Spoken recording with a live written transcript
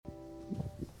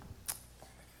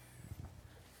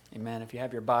Amen. If you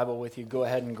have your Bible with you, go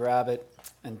ahead and grab it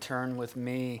and turn with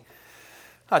me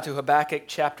to Habakkuk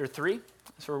chapter 3.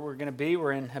 That's where we're going to be.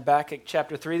 We're in Habakkuk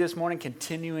chapter 3 this morning,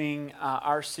 continuing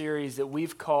our series that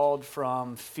we've called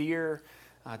From Fear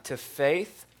to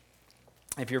Faith.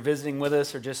 If you're visiting with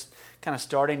us or just kind of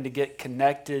starting to get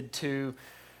connected to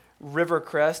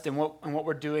Rivercrest and what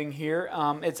we're doing here,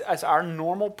 it's our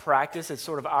normal practice. It's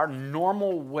sort of our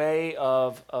normal way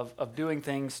of doing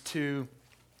things to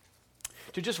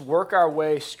just work our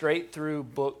way straight through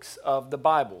books of the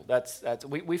Bible.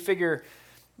 We figure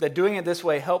that doing it this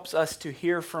way helps us to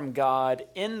hear from God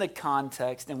in the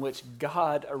context in which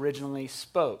God originally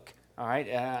spoke. All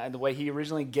right, the way He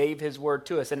originally gave His word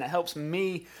to us, and it helps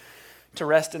me to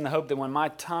rest in the hope that when my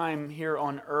time here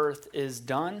on earth is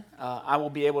done, I will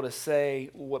be able to say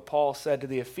what Paul said to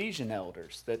the Ephesian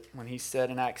elders, that when he said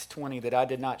in Acts 20 that I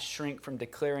did not shrink from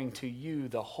declaring to you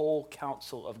the whole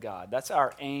counsel of God. That's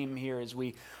our aim here as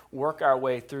we work our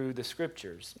way through the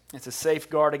Scriptures. It's a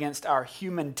safeguard against our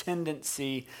human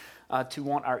tendency to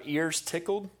want our ears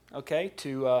tickled, okay,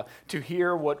 to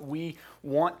hear what we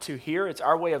want to hear. It's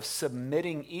our way of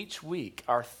submitting each week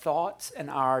our thoughts and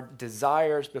our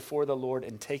desires before the Lord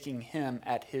and taking Him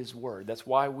at His word. That's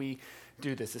why we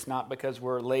do this. It's not because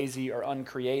we're lazy or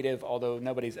uncreative, although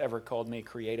nobody's ever called me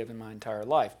creative in my entire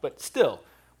life. But still,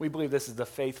 we believe this is the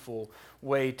faithful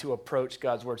way to approach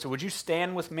God's word. So would you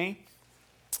stand with me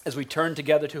as we turn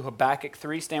together to Habakkuk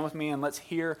 3? Stand with me and let's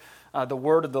hear the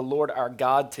word of the Lord our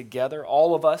God together.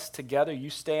 All of us together. You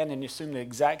stand and you assume the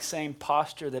exact same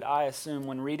posture that I assume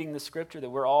when reading the Scripture, that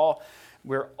we're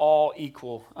all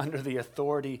equal under the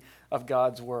authority of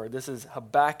God's word. This is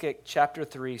Habakkuk chapter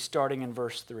 3, starting in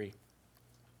verse 3.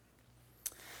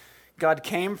 God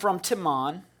came from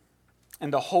Teman,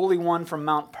 and the Holy One from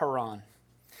Mount Paran.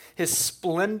 His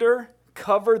splendor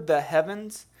covered the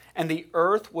heavens, and the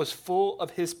earth was full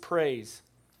of His praise.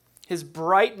 His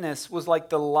brightness was like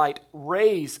the light.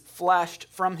 Rays flashed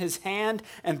from His hand,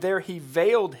 and there He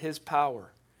veiled His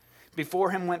power.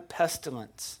 Before Him went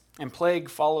pestilence, and plague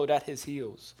followed at His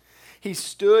heels. He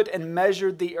stood and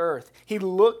measured the earth. He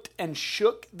looked and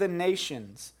shook the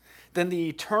nations. Then the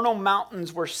eternal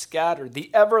mountains were scattered. The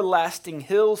everlasting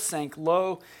hills sank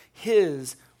low.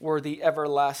 His were the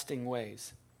everlasting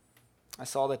ways. I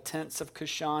saw the tents of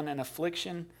Cushan in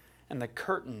affliction, and the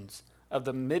curtains of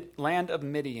the land of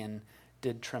Midian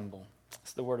did tremble.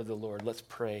 That's the word of the Lord. Let's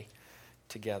pray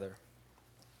together.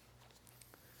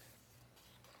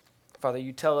 Father,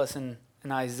 you tell us in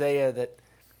Isaiah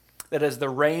that as the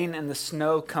rain and the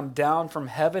snow come down from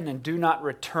heaven and do not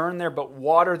return there, but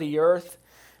water the earth,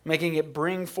 making it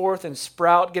bring forth and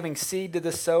sprout, giving seed to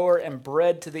the sower and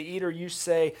bread to the eater, you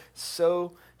say,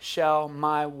 so shall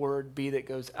my word be that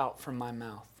goes out from my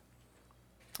mouth.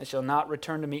 It shall not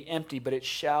return to me empty, but it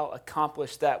shall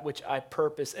accomplish that which I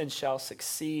purpose and shall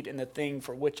succeed in the thing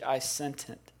for which I sent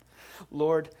it.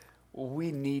 Lord,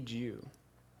 we need you.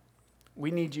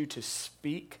 We need you to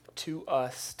speak to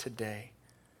us today.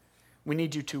 We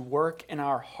need you to work in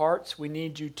our hearts. We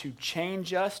need you to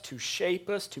change us, to shape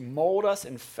us, to mold us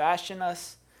and fashion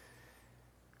us,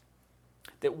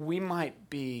 that we might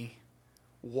be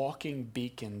walking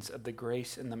beacons of the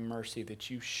grace and the mercy that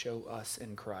you show us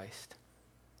in Christ.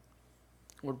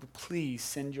 Lord, please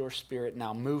send your Spirit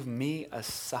now. Move me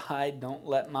aside. Don't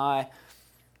let my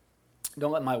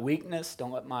weakness, don't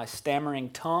let my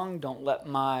stammering tongue, don't let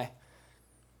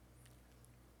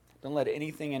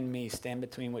anything in me stand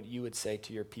between what you would say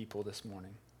to your people this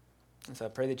morning. And so I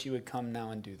pray that you would come now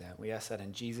and do that. We ask that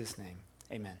in Jesus' name.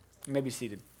 Amen. You may be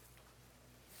seated.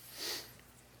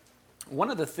 One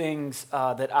of the things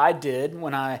that I did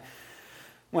when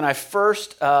I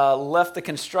first left the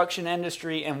construction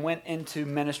industry and went into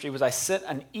ministry was I sent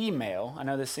an email. I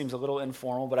know this seems a little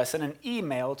informal, but I sent an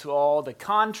email to all the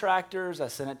contractors. I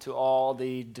sent it to all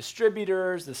the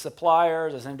distributors, the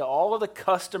suppliers. I sent it to all of the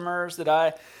customers that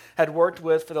I had worked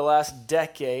with for the last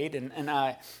decade. And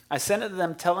I sent it to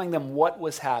them telling them what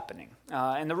was happening.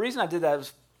 And the reason I did that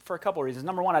was for a couple of reasons.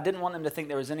 Number one, I didn't want them to think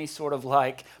there was any sort of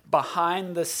like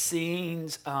behind the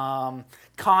scenes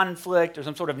conflict or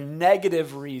some sort of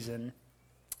negative reason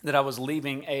that I was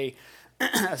leaving a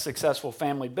successful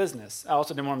family business. I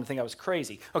also didn't want them to think I was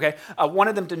crazy. Okay, I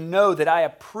wanted them to know that I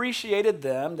appreciated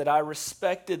them, that I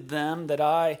respected them, that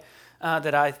I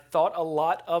thought a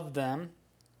lot of them,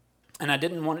 and I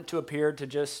didn't want it to appear to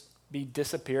just be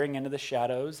disappearing into the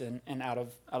shadows and out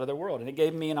of their world. And it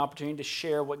gave me an opportunity to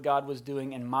share what God was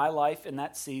doing in my life in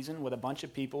that season with a bunch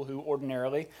of people who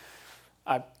ordinarily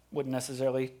I wouldn't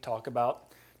necessarily talk about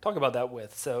that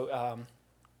with. So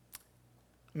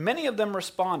Many of them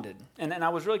responded, and I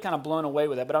was really kind of blown away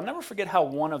with that, but I'll never forget how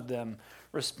one of them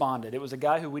responded. It was a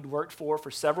guy who we'd worked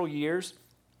for several years,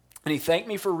 and he thanked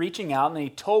me for reaching out, and he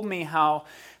told me how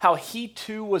he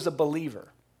too was a believer.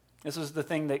 This was the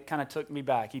thing that kind of took me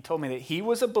back. He told me that he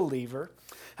was a believer,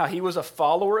 how he was a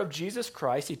follower of Jesus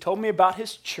Christ. He told me about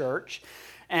his church,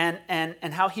 and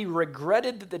how he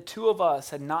regretted that the two of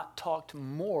us had not talked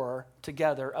more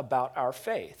together about our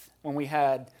faith when we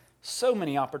had so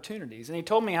many opportunities. And he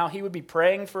told me how he would be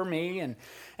praying for me and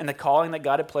the calling that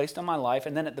God had placed on my life.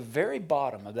 And then at the very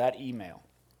bottom of that email,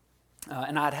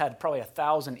 and I'd had probably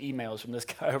 1,000 emails from this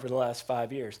guy over the last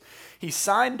 5 years, he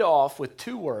signed off with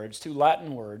two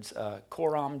Latin words,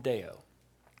 coram Deo.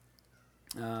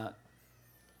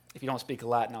 If you don't speak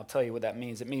Latin, I'll tell you what that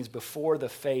means. It means before the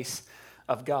face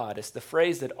of God. It's the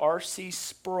phrase that R.C.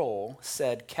 Sproul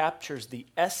said captures the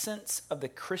essence of the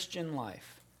Christian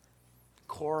life.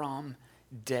 Coram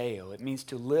Deo. It means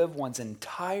to live one's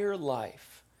entire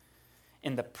life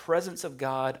in the presence of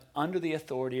God, under the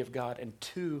authority of God, and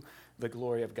to the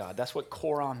glory of God. That's what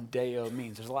Coram Deo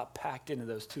means. There's a lot packed into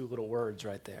those two little words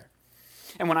right there.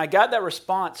 And when I got that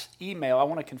response email, I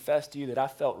want to confess to you that I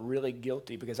felt really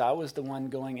guilty because I was the one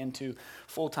going into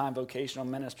full-time vocational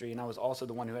ministry, and I was also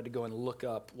the one who had to go and look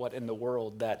up what in the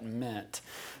world that meant.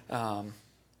 And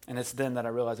it's then that I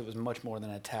realized it was much more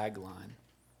than a tagline.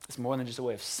 It's more than just a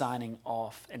way of signing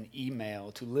off an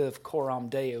email. To live coram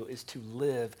Deo is to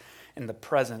live in the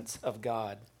presence of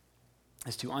God,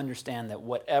 is to understand that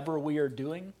whatever we are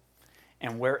doing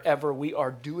and wherever we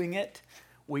are doing it,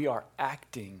 we are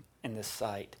acting in the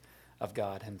sight of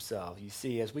God himself. You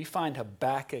see, as we find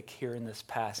Habakkuk here in this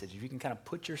passage, if you can kind of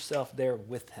put yourself there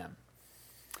with him,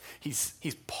 he's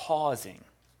pausing.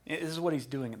 This is what he's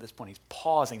doing at this point. He's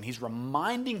pausing. He's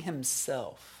reminding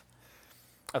himself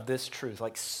of this truth.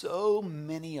 Like so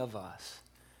many of us,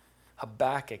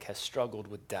 Habakkuk has struggled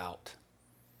with doubt.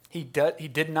 He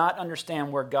did not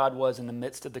understand where God was in the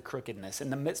midst of the crookedness, in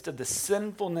the midst of the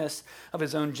sinfulness of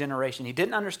his own generation. He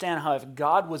didn't understand how if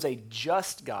God was a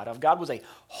just God, if God was a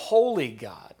holy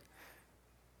God,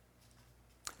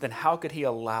 then how could he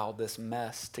allow this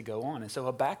mess to go on? And so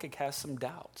Habakkuk has some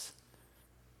doubts.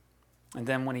 And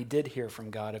then when he did hear from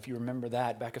God, if you remember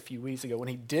that back a few weeks ago, when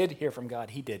he did hear from God,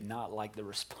 he did not like the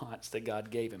response that God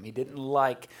gave him. He didn't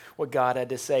like what God had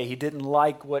to say. He didn't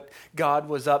like what God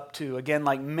was up to. Again,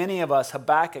 like many of us,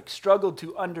 Habakkuk struggled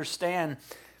to understand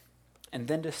and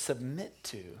then to submit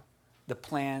to the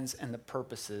plans and the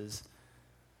purposes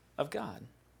of God.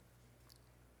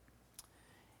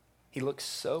 He looks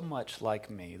so much like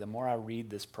me. The more I read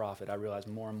this prophet, I realize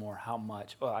more and more how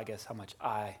much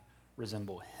I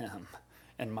resemble him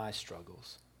and my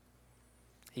struggles.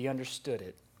 He understood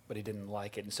it, but he didn't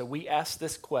like it. And so we ask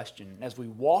this question as we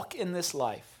walk in this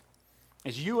life,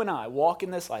 as you and I walk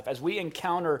in this life, as we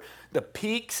encounter the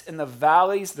peaks and the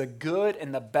valleys, the good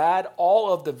and the bad,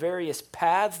 all of the various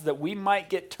paths that we might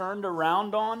get turned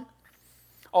around on,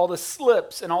 all the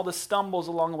slips and all the stumbles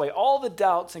along the way, all the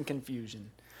doubts and confusion,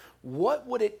 what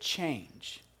would it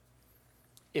change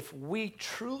if we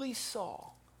truly saw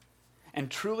and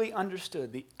truly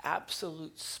understood the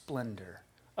absolute splendor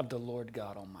of the Lord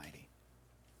God Almighty?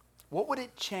 What would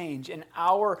it change in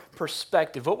our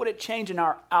perspective? What would it change in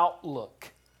our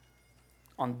outlook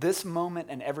on this moment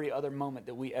and every other moment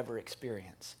that we ever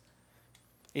experience?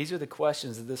 These are the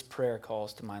questions that this prayer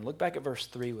calls to mind. Look back at verse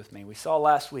 3 with me. We saw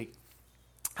last week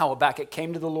how Habakkuk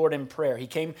came to the Lord in prayer. He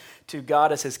came to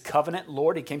God as his covenant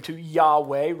Lord. He came to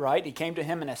Yahweh, right? He came to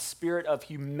him in a spirit of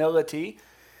humility.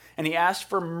 And he asked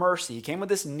for mercy. He came with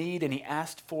this need and he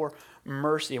asked for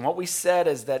mercy. And what we said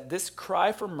is that this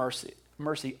cry for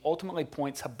mercy ultimately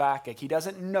points Habakkuk. He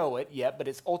doesn't know it yet, but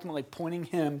it's ultimately pointing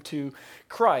him to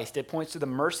Christ. It points to the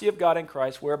mercy of God in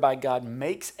Christ, whereby God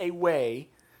makes a way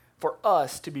for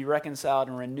us to be reconciled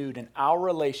and renewed in our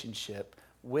relationship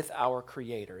with our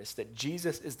Creator. It's that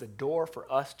Jesus is the door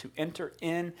for us to enter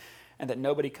in, and that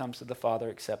nobody comes to the Father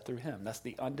except through him. That's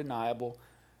the undeniable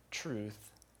truth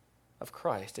of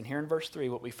Christ. And here in verse 3,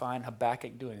 what we find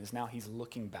Habakkuk doing is now he's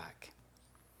looking back.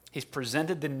 He's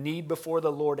presented the need before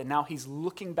the Lord, and now he's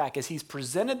looking back. As he's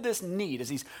presented this need, as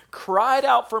he's cried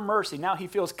out for mercy, now he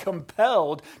feels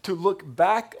compelled to look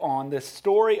back on this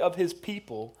story of his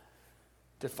people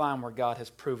to find where God has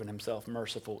proven himself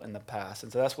merciful in the past.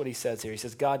 And so that's what he says here. He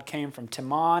says, God came from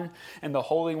Teman and the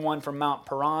Holy One from Mount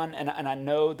Paran. And I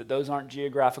know that those aren't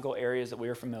geographical areas that we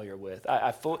are familiar with.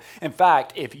 In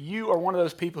fact, if you are one of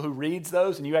those people who reads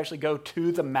those and you actually go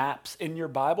to the maps in your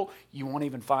Bible, you won't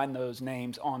even find those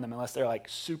names on them unless they're like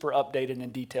super updated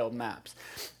and detailed maps.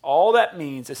 All that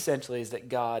means essentially is that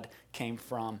God came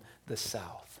from the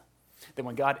south. that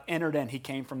when God entered in, he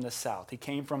came from the south. He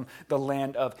came from the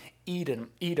land of Edom.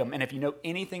 And if you know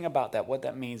anything about that, what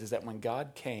that means is that when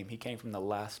God came, he came from the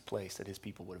last place that his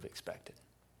people would have expected.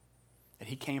 And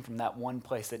he came from that one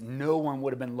place that no one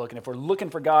would have been looking. If we're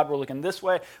looking for God, we're looking this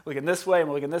way, and we're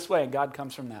looking this way, and God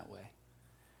comes from that way.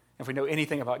 If we know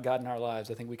anything about God in our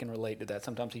lives, I think we can relate to that.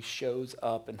 Sometimes he shows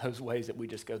up in those ways that we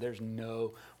just go, there's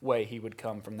no way he would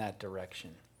come from that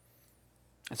direction.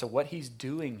 And so what he's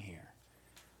doing here,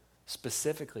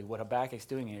 specifically what Habakkuk's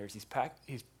doing here, is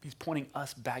he's pointing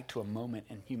us back to a moment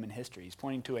in human history. He's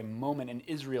pointing to a moment in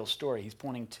Israel's story. He's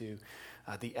pointing to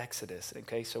the Exodus.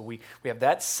 Okay, so we have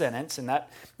that sentence, and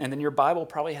then your Bible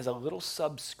probably has a little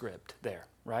subscript there,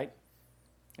 right?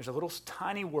 There's a little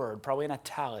tiny word, probably in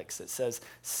italics, that says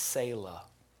Selah.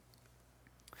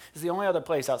 It's the only other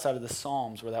place outside of the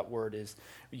Psalms where that word is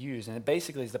used. And it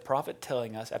basically is the prophet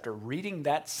telling us, after reading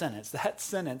that sentence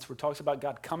where it talks about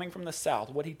God coming from the south,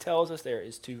 what he tells us there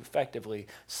is to effectively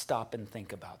stop and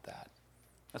think about that.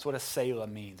 That's what a Selah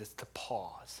means. It's to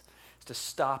pause. It's to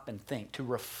stop and think, to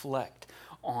reflect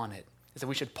on it. Is that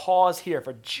we should pause here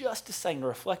for just a second to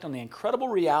reflect on the incredible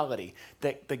reality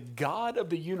that the God of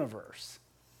the universe,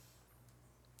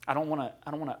 I don't want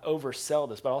to oversell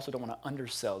this, but I also don't want to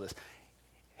undersell this.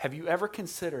 Have you ever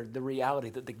considered the reality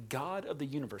that the God of the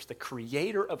universe, the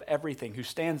creator of everything, who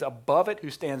stands above it, who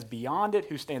stands beyond it,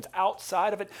 who stands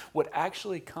outside of it, would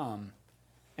actually come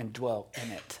and dwell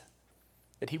in it?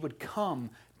 That he would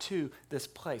come to this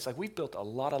place. Like, we've built a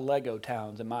lot of Lego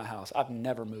towns in my house. I've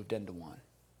never moved into one.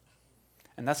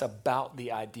 And that's about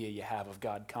the idea you have of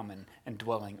God coming and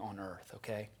dwelling on earth,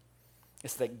 okay?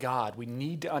 It's that God, we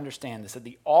need to understand this, that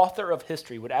the author of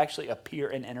history would actually appear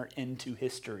and enter into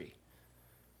history.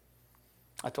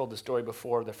 I told the story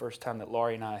before, the first time that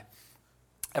Laurie and I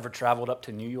ever traveled up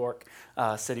to New York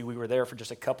City. We were there for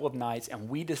just a couple of nights, and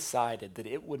we decided that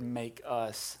it would make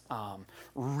us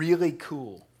really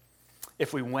cool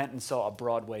if we went and saw a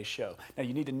Broadway show. Now,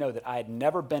 you need to know that I had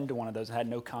never been to one of those and had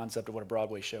no concept of what a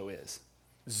Broadway show is.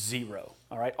 Zero,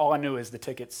 all right? All I knew is the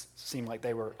tickets seemed like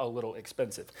they were a little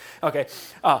expensive. Okay,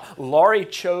 Laurie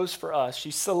chose for us, she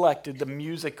selected the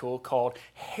musical called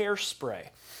Hairspray.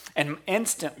 And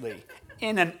instantly,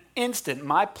 in an instant,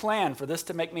 my plan for this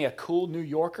to make me a cool New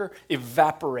Yorker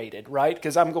evaporated, right?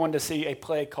 Because I'm going to see a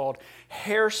play called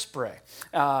Hairspray.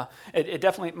 It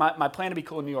definitely, my plan to be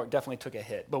cool in New York definitely took a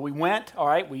hit. But we went, all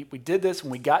right, we did this,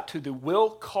 and we got to the will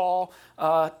call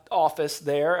office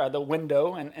there, the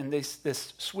window, and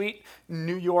this sweet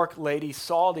New York lady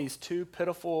saw these two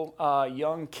pitiful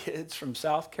young kids from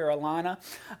South Carolina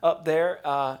up there,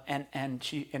 and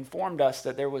she informed us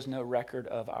that there was no record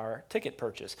of our ticket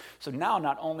purchase. So now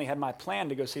not only had my plan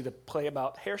to go see the play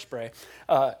about Hairspray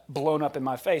blown up in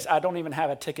my face, I don't even have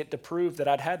a ticket to prove that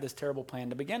I'd had this terrible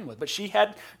plan to begin with. But she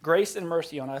had grace and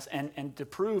mercy on us, and to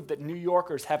prove that New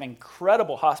Yorkers have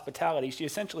incredible hospitality, she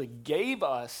essentially gave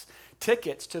us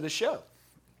tickets to the show.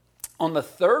 On the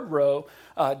third row,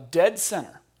 dead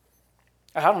center.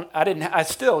 I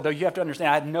still, though you have to understand,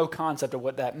 I had no concept of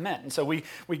what that meant. And so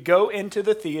we go into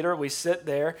the theater, we sit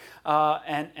there,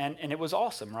 and it was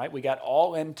awesome, right? We got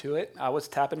all into it. I was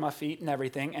tapping my feet and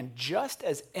everything. And just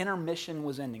as intermission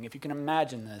was ending, if you can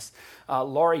imagine this,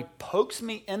 Laurie pokes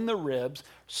me in the ribs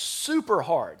super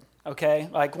hard. Okay,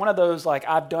 like one of those, like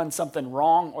I've done something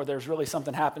wrong, or there's really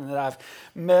something happened that I've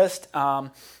missed,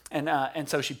 and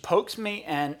so she pokes me,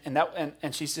 and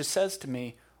she just says to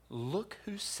me, "Look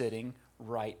who's sitting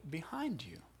right behind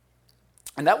you."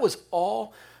 And that was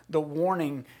all the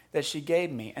warning that she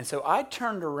gave me. And so I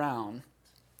turned around.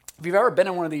 If you've ever been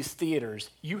in one of these theaters,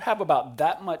 you have about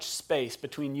that much space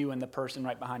between you and the person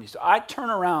right behind you. So I turn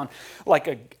around like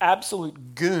an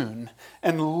absolute goon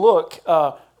and look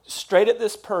straight at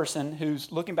this person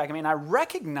who's looking back at me, and I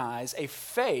recognize a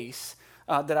face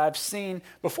that I've seen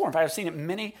before. In fact, I've seen it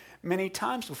many, many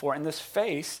times before. And this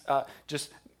face just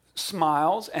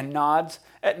smiles and nods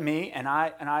at me, and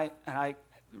I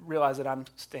realize that I'm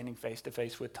standing face to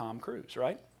face with Tom Cruise,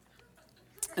 right?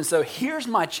 And so here's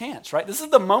my chance, right? This is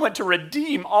the moment to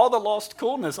redeem all the lost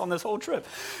coolness on this whole trip.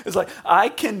 It's like I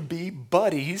can be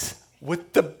buddies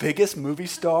with the biggest movie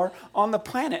star on the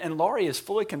planet. And Laurie is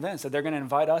fully convinced that they're going to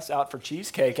invite us out for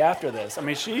cheesecake after this. I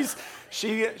mean,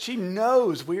 she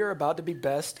knows we are about to be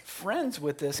best friends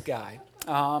with this guy.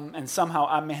 And somehow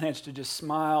I managed to just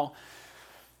smile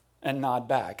and nod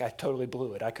back. I totally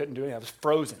blew it. I couldn't do anything. I was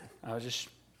frozen. I just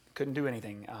couldn't do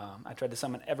anything. I tried to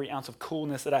summon every ounce of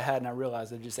coolness that I had, and I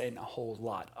realized there just ain't a whole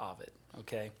lot of it,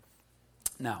 okay?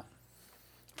 Now,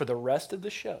 for the rest of the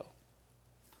show,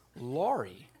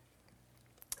 Laurie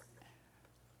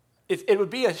it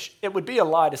would be a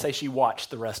lie to say she watched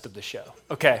the rest of the show.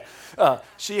 Okay,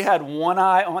 she had one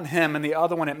eye on him and the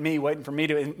other one at me, waiting for me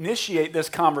to initiate this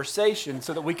conversation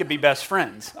so that we could be best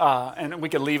friends, and we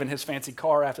could leave in his fancy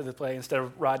car after the play instead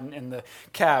of riding in the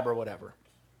cab or whatever.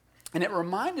 And it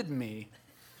reminded me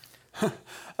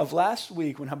of last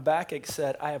week when Habakkuk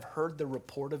said, "I have heard the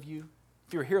report of you."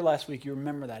 If you were here last week, you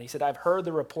remember that. He said, "I've heard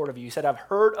the report of you." He said, "I've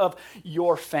heard of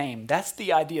your fame." That's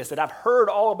the idea, is that I've heard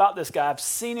all about this guy. I've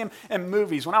seen him in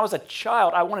movies. When I was a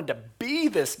child, I wanted to be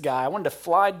this guy. I wanted to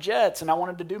fly jets, and I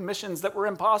wanted to do missions that were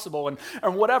impossible and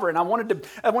whatever. And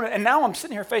and now I'm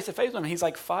sitting here face to face with him. He's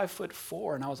like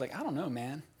 5'4", and I was like, I don't know,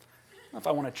 man. I don't know if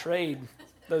I want to trade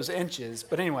those inches.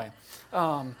 But anyway,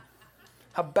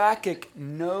 Habakkuk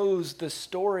knows the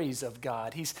stories of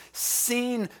God. He's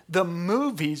seen the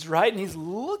movies, right? And he's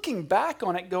looking back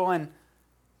on it going,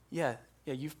 yeah,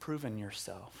 you've proven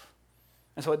yourself.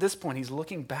 And so at this point, he's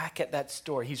looking back at that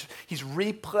story. He's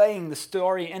replaying the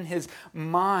story in his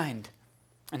mind.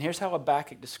 And here's how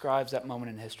Habakkuk describes that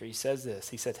moment in history. He says this.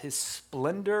 He said, "His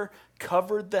splendor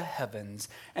covered the heavens,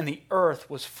 and the earth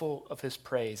was full of his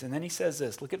praise." And then he says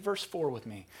this. Look at verse 4 with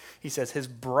me. He says, "His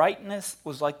brightness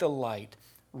was like the light.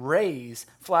 Rays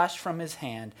flashed from his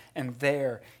hand, and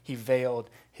there he veiled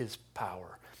his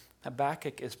power."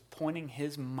 Habakkuk is pointing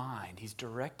his mind. He's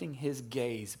directing his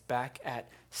gaze back at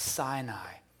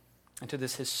Sinai, and to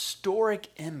this historic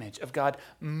image of God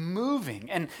moving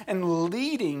and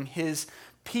leading his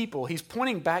people. He's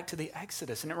pointing back to the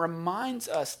Exodus, and it reminds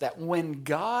us that when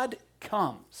God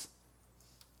comes,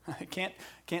 I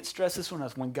can't stress this one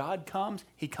enough. When God comes,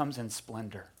 he comes in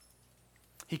splendor.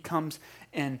 He comes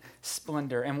in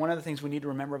splendor. And one of the things we need to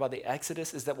remember about the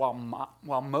Exodus is that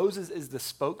while Moses is the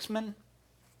spokesman,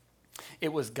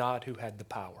 it was God who had the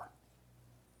power.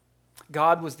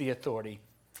 God was the authority,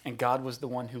 and God was the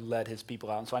one who led his people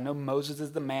out. And so I know Moses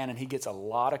is the man, and he gets a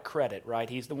lot of credit, right?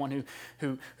 He's the one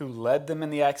who led them in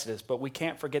the Exodus. But we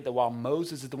can't forget that while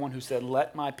Moses is the one who said,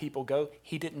 "Let my people go,"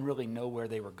 he didn't really know where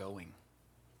they were going.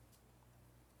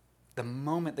 The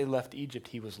moment they left Egypt,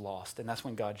 he was lost. And that's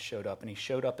when God showed up. And he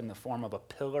showed up in the form of a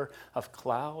pillar of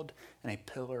cloud and a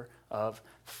pillar of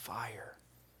fire.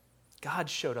 God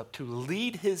showed up to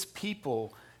lead his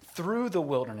people through the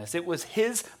wilderness. It was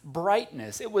his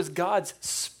brightness. It was God's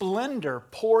splendor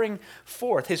pouring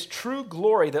forth, his true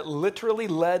glory that literally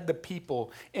led the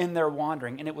people in their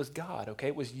wandering. And it was God, okay?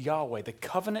 It was Yahweh, the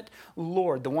covenant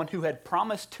Lord, the one who had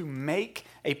promised to make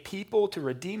a people, to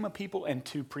redeem a people, and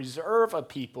to preserve a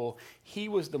people. He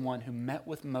was the one who met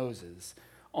with Moses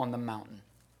on the mountain.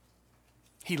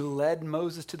 He led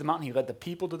Moses to the mountain. He led the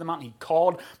people to the mountain. He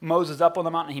called Moses up on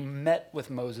the mountain. He met with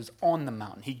Moses on the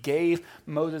mountain. He gave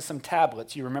Moses some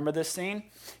tablets. You remember this scene?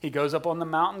 He goes up on the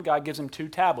mountain. God gives him 2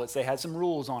 tablets. They had some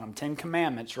rules on them, 10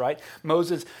 commandments, right?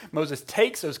 Moses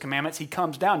takes those commandments. He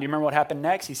comes down. Do you remember what happened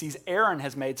next? He sees Aaron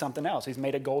has made something else. He's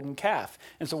made a golden calf.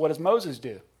 And so what does Moses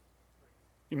do?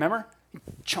 You remember?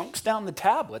 He chunks down the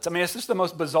tablets. I mean, it's just the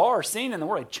most bizarre scene in the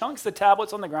world. He chunks the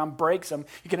tablets on the ground, breaks them.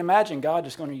 You can imagine God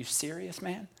just going, "Are you serious,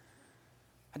 man?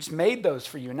 I just made those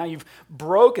for you, and now you've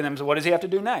broken them, so what does he have to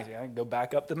do next?" Yeah, go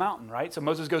back up the mountain, right? So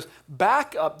Moses goes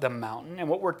back up the mountain, and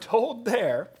what we're told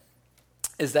there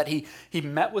is that he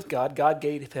met with God. God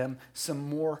gave him some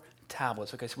more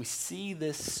tablets. Okay, so we see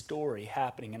this story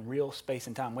happening in real space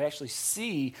and time. We actually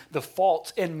see the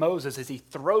faults in Moses as he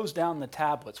throws down the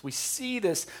tablets. We see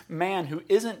this man who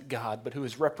isn't God, but who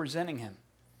is representing him.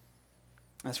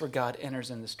 That's where God enters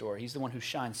in the story. He's the one who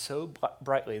shines so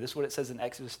brightly. This is what it says in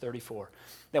Exodus 34,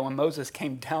 that when Moses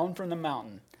came down from the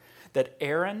mountain, that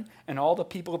Aaron and all the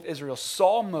people of Israel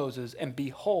saw Moses, and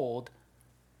behold,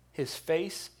 his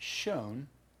face shone,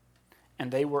 and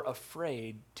they were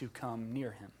afraid to come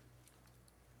near him.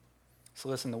 So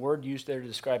listen, the word used there to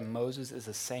describe Moses is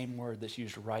the same word that's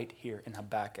used right here in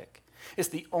Habakkuk. It's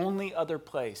the only other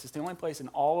place. It's the only place in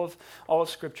all of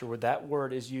Scripture where that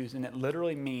word is used, and it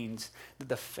literally means that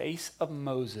the face of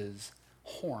Moses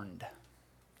horned.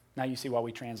 Now you see why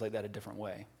we translate that a different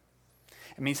way.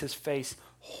 It means his face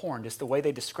horned. It's the way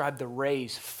they describe the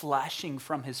rays flashing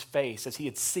from his face as he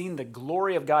had seen the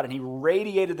glory of God and he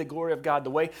radiated the glory of God. The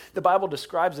way the Bible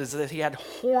describes it is that he had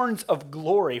horns of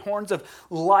glory, horns of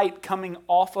light coming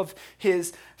off of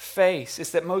his face.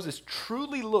 It's that Moses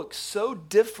truly looked so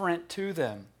different to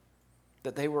them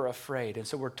that they were afraid. And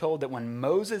so we're told that when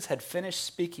Moses had finished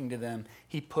speaking to them,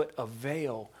 he put a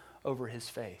veil over his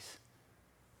face.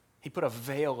 He put a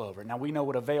veil over. Now we know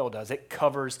what a veil does. It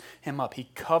covers him up.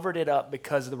 He covered it up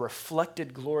because the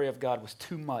reflected glory of God was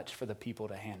too much for the people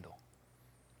to handle.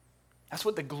 That's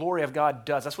what the glory of God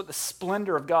does. That's what the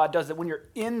splendor of God does, that when you're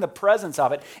in the presence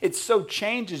of it, it so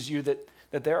changes you that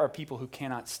that there are people who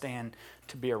cannot stand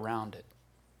to be around it.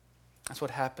 That's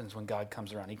what happens when God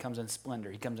comes around. He comes in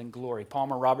splendor. He comes in glory.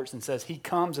 Palmer Robertson says he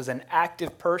comes as an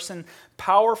active person,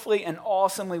 powerfully and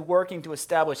awesomely working to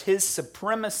establish his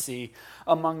supremacy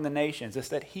among the nations. It's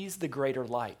that he's the greater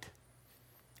light.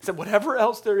 It's that whatever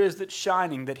else there is that's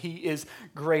shining, that he is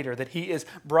greater, that he is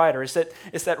brighter. It's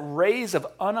that rays of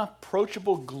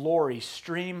unapproachable glory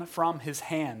stream from his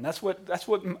hand. That's what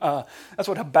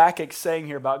Habakkuk's saying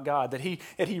here about God, that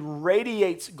he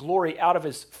radiates glory out of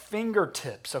his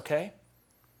fingertips, okay?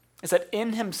 It's that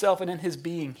in himself and in his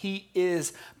being, he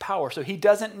is power. So he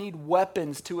doesn't need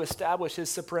weapons to establish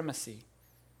his supremacy.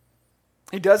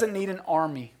 He doesn't need an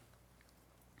army.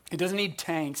 He doesn't need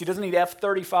tanks. He doesn't need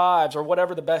F-35s or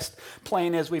whatever the best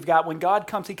plane is we've got. When God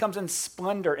comes, he comes in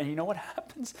splendor. And you know what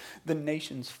happens? The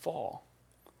nations fall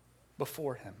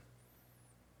before him.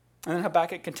 And then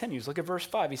Habakkuk continues. Look at verse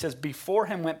 5. He says, before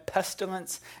him went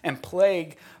pestilence and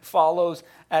plague follows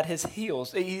at his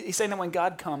heels. He's saying that when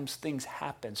God comes, things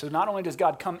happen. So not only does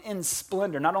God come in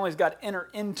splendor, not only does God enter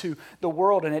into the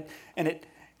world and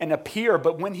appear,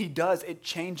 but when he does, it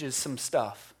changes some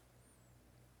stuff.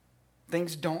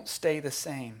 Things don't stay the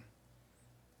same.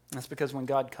 That's because when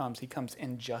God comes, he comes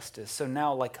in justice. So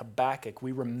now, like Habakkuk,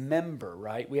 we remember,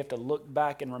 right? We have to look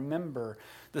back and remember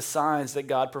the signs that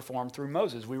God performed through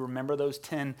Moses. We remember those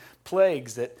 10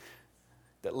 plagues that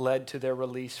led to their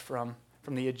release from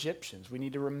the Egyptians. We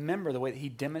need to remember the way that he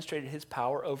demonstrated his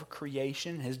power over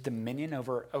creation, his dominion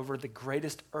over the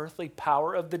greatest earthly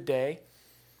power of the day.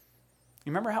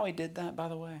 You remember how he did that, by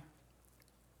the way?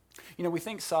 You know, we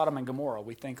think Sodom and Gomorrah.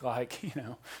 We think like,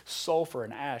 sulfur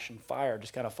and ash and fire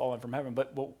just kind of falling from heaven.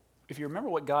 But if you remember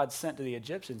what God sent to the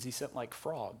Egyptians, he sent like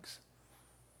frogs.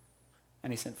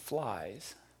 And he sent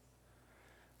flies.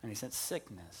 And he sent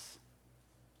sickness.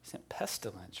 He sent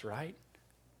pestilence, right?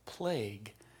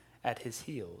 Plague at his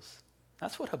heels.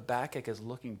 That's what Habakkuk is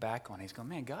looking back on. He's going,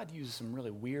 man, God uses some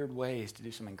really weird ways to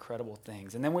do some incredible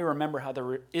things. And then we remember how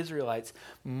the Israelites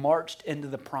marched into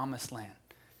the promised land.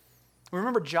 We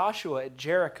remember Joshua at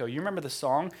Jericho. You remember the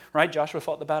song, right? Joshua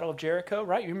fought the battle of Jericho,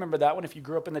 right? You remember that one. If you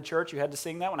grew up in the church, you had to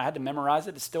sing that one. I had to memorize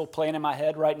it. It's still playing in my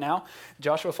head right now.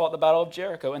 Joshua fought the battle of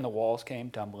Jericho, and the walls came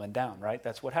tumbling down, right?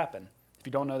 That's what happened. If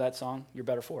you don't know that song, you're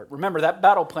better for it. Remember that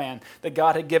battle plan that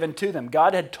God had given to them.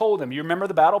 God had told them. You remember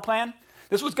the battle plan?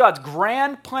 This was God's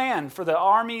grand plan for the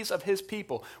armies of his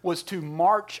people, was to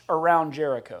march around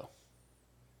Jericho.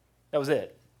 That was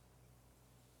it.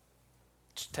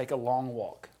 Just take a long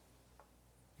walk.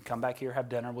 Come back here, have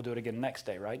dinner, we'll do it again next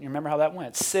day, right? You remember how that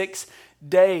went? 6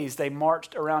 days they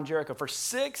marched around Jericho. For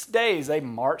 6 days they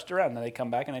marched around. Then they'd come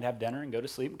back and they'd have dinner and go to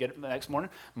sleep, get up the next morning,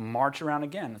 march around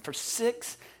again. For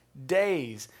 6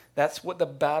 days, that's what the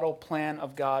battle plan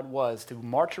of God was, to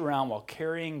march around while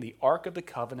carrying the Ark of the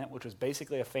Covenant, which was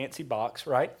basically a fancy box,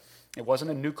 right? It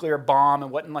wasn't a nuclear bomb. It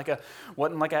wasn't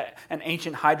like an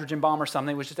ancient hydrogen bomb or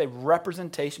something. It was just a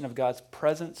representation of God's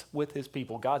presence with his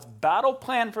people. God's battle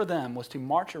plan for them was to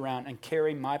march around and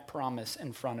carry my promise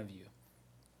in front of you.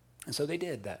 And so they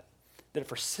did that. Did it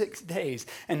for 6 days,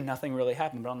 and nothing really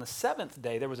happened. But on the 7th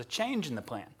day, there was a change in the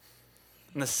plan.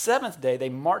 On the 7th day, they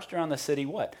marched around the city,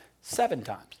 what? 7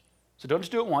 times. So don't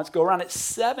just do it once. Go around it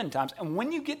 7 times. And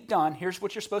when you get done, here's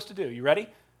what you're supposed to do. You ready?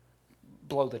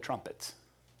 Blow the trumpets.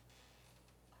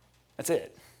 That's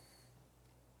it.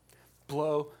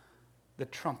 Blow the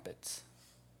trumpets.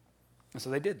 And so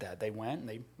they did that. They went and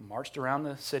they marched around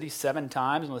the city 7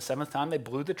 times. And on the 7th time, they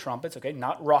blew the trumpets. Okay,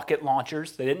 not rocket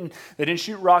launchers. They didn't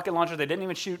shoot rocket launchers. They didn't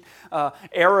even shoot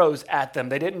arrows at them.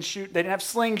 They didn't have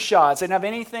slingshots. They didn't have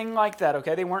anything like that.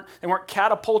 Okay, they weren't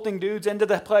catapulting dudes into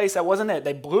the place. That wasn't it.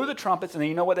 They blew the trumpets, and then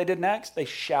you know what they did next? They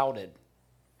shouted.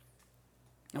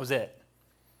 That was it.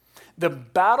 The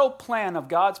battle plan of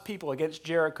God's people against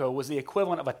Jericho was the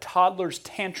equivalent of a toddler's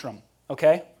tantrum,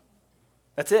 okay?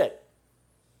 That's it.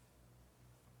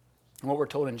 And what we're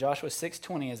told in Joshua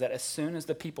 6:20 is that as soon as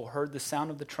the people heard the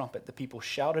sound of the trumpet, the people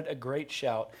shouted a great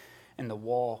shout, and the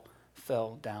wall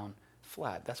fell down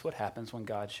flat. That's what happens when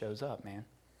God shows up, man.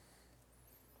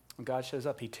 When God shows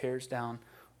up, he tears down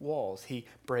walls. He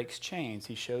breaks chains.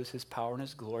 He shows his power and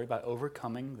his glory by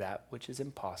overcoming that which is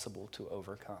impossible to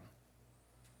overcome.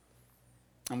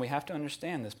 And we have to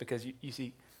understand this because, you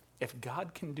see, if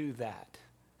God can do that,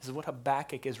 this is what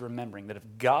Habakkuk is remembering, that if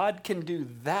God can do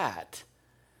that,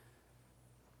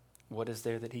 what is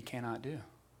there that he cannot do?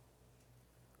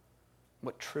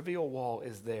 What trivial wall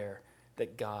is there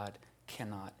that God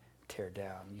cannot tear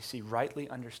down? You see, rightly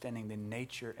understanding the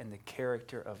nature and the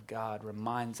character of God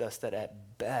reminds us that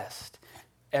at best,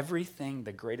 everything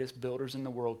the greatest builders in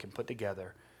the world can put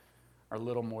together are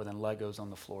little more than Legos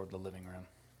on the floor of the living room.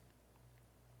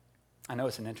 I know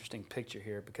it's an interesting picture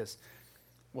here because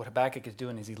what Habakkuk is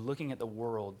doing is he's looking at the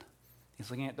world,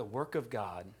 he's looking at the work of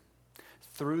God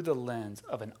through the lens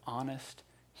of an honest,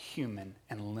 human,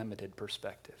 and limited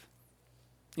perspective.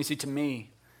 You see, to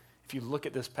me, if you look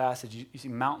at this passage, you see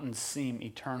mountains seem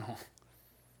eternal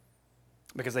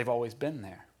because they've always been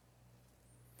there.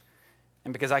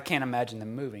 And because I can't imagine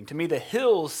them moving. To me, the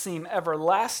hills seem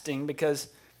everlasting because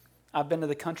I've been to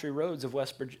the country roads of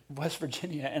West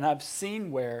Virginia, and I've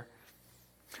seen where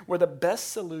the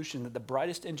best solution that the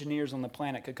brightest engineers on the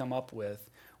planet could come up with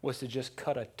was to just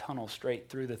cut a tunnel straight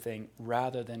through the thing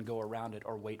rather than go around it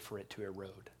or wait for it to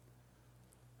erode.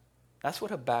 That's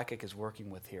what Habakkuk is working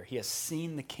with here. He has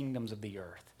seen the kingdoms of the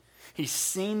earth. He's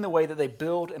seen the way that they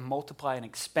build and multiply and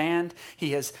expand.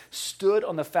 He has stood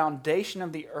on the foundation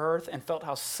of the earth and felt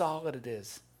how solid it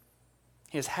is.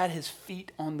 He has had his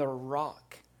feet on the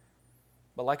rock.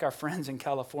 But like our friends in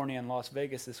California and Las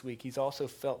Vegas this week, he's also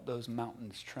felt those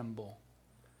mountains tremble.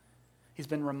 He's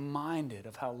been reminded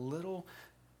of how little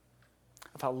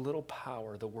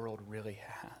power the world really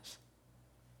has.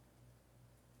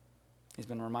 He's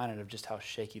been reminded of just how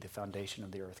shaky the foundation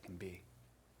of the earth can be.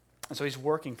 And so he's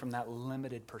working from that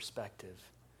limited perspective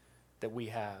that we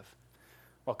have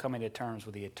while coming to terms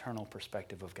with the eternal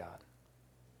perspective of God.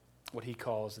 What he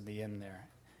calls in the end there,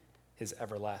 his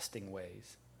everlasting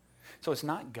ways. So it's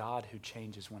not God who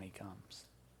changes when he comes.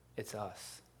 It's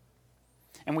us.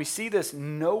 And we see this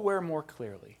nowhere more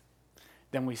clearly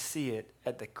than we see it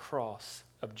at the cross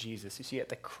of Jesus. You see, at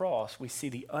the cross, we see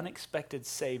the unexpected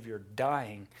Savior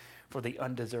dying for the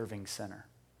undeserving sinner.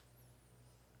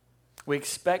 We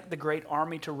expect the great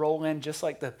army to roll in just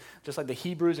like the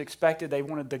Hebrews expected. They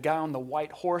wanted the guy on the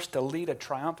white horse to lead a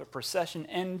triumphant procession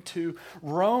into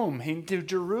Rome, into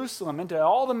Jerusalem, into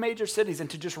all the major cities, and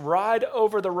to just ride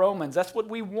over the Romans. That's what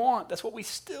we want. That's what we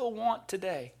still want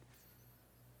today.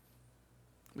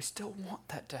 We still want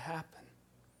that to happen.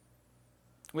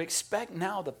 We expect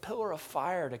now the pillar of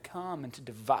fire to come and to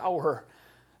devour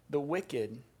the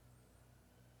wicked.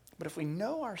 But if we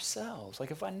know ourselves,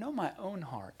 like if I know my own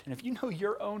heart, and if you know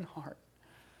your own heart,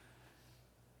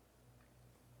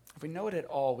 if we know it at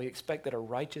all, we expect that a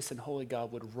righteous and holy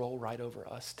God would roll right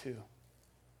over us too.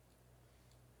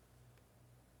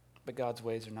 But God's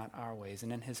ways are not our ways.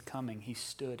 And in his coming, he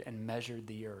stood and measured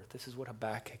the earth. This is what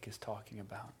Habakkuk is talking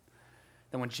about.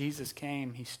 That when Jesus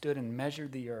came, he stood and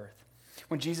measured the earth.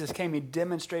 When Jesus came, he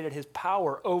demonstrated his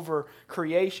power over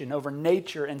creation, over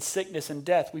nature and sickness and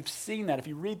death. We've seen that. If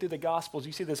you read through the Gospels,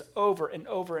 you see this over and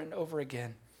over and over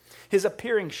again. His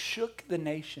appearing shook the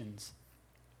nations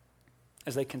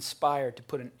as they conspired to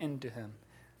put an end to him.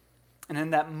 And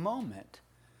in that moment,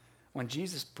 when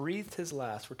Jesus breathed his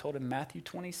last, we're told in Matthew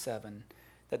 27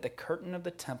 that the curtain of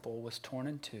the temple was torn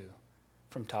in two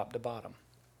from top to bottom.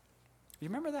 You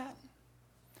remember that?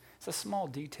 It's a small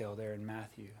detail there in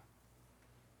Matthew.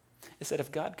 It said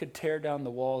if God could tear down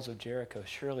the walls of Jericho,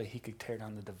 surely he could tear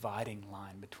down the dividing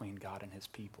line between God and his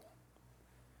people.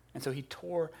 And so he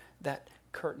tore that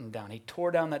curtain down. He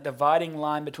tore down that dividing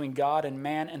line between God and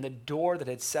man, and the door that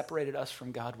had separated us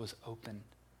from God was open.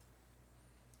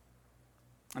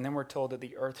 And then we're told that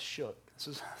the earth shook.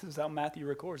 This is how Matthew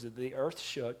records it. The earth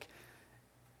shook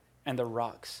and the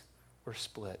rocks were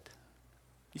split.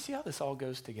 You see how this all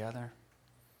goes together?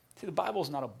 See, the Bible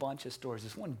is not a bunch of stories.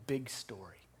 It's one big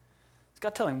story.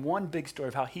 God telling one big story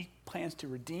of how he plans to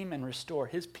redeem and restore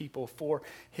his people for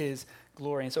his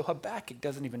glory. And so Habakkuk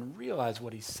doesn't even realize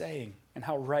what he's saying and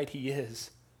how right he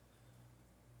is.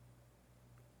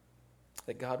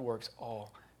 That God works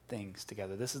all things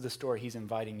together. This is the story he's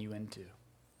inviting you into.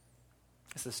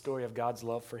 It's the story of God's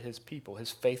love for his people,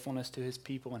 his faithfulness to his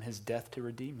people, and his death to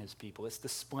redeem his people. It's the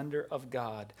splendor of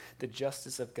God, the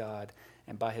justice of God,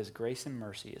 and by his grace and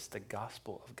mercy, it's the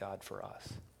gospel of God for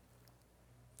us.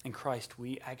 In Christ,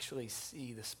 we actually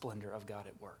see the splendor of God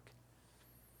at work.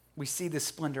 We see the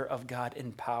splendor of God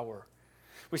in power.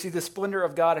 We see the splendor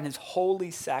of God in his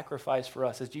holy sacrifice for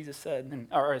us. As Jesus said,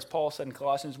 or as Paul said in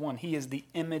Colossians 1, he is the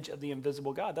image of the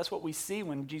invisible God. That's what we see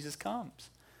when Jesus comes.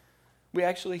 We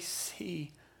actually see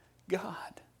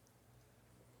God.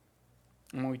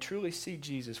 And when we truly see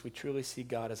Jesus, we truly see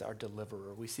God as our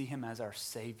deliverer. We see him as our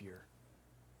Savior.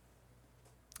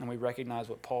 And we recognize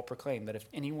what Paul proclaimed, that if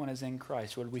anyone is in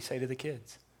Christ, what did we say to the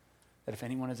kids? That if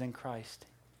anyone is in Christ,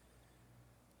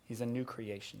 he's a new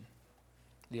creation.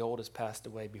 The old has passed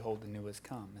away, behold, the new has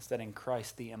come. It's that in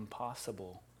Christ, the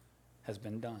impossible has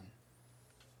been done.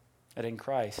 That in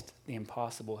Christ, the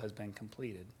impossible has been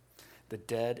completed. The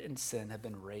dead in sin have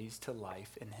been raised to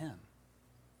life in him.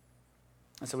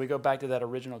 And so we go back to that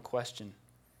original question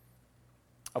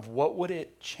of what would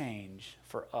it change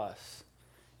for us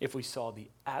if we saw the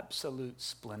absolute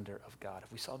splendor of God,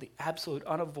 if we saw the absolute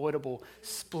unavoidable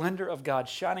splendor of God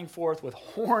shining forth with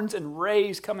horns and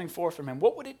rays coming forth from him?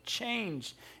 What would it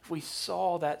change if we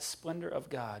saw that splendor of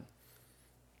God?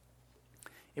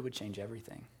 It would change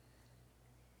everything.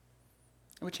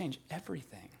 It would change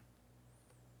everything.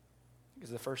 Because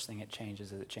the first thing it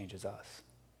changes is it changes us.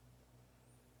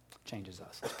 It changes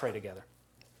us. Let's pray together.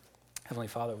 Heavenly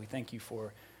Father, we thank you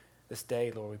for this day,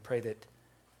 Lord. We pray that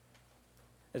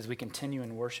as we continue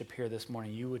in worship here this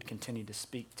morning, you would continue to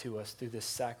speak to us through this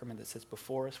sacrament that sits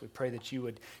before us. We pray that you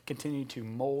would continue to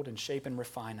mold and shape and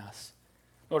refine us.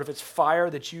 Lord, if it's fire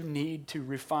that you need to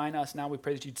refine us now, we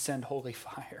pray that you'd send holy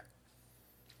fire.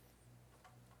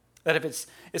 That if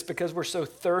it's because we're so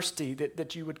thirsty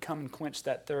that you would come and quench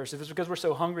that thirst. If it's because we're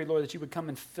so hungry, Lord, that you would come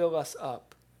and fill us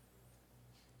up.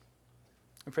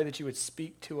 We pray that you would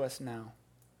speak to us now.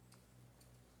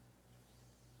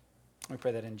 We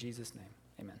pray that in Jesus' name.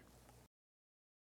 Amen.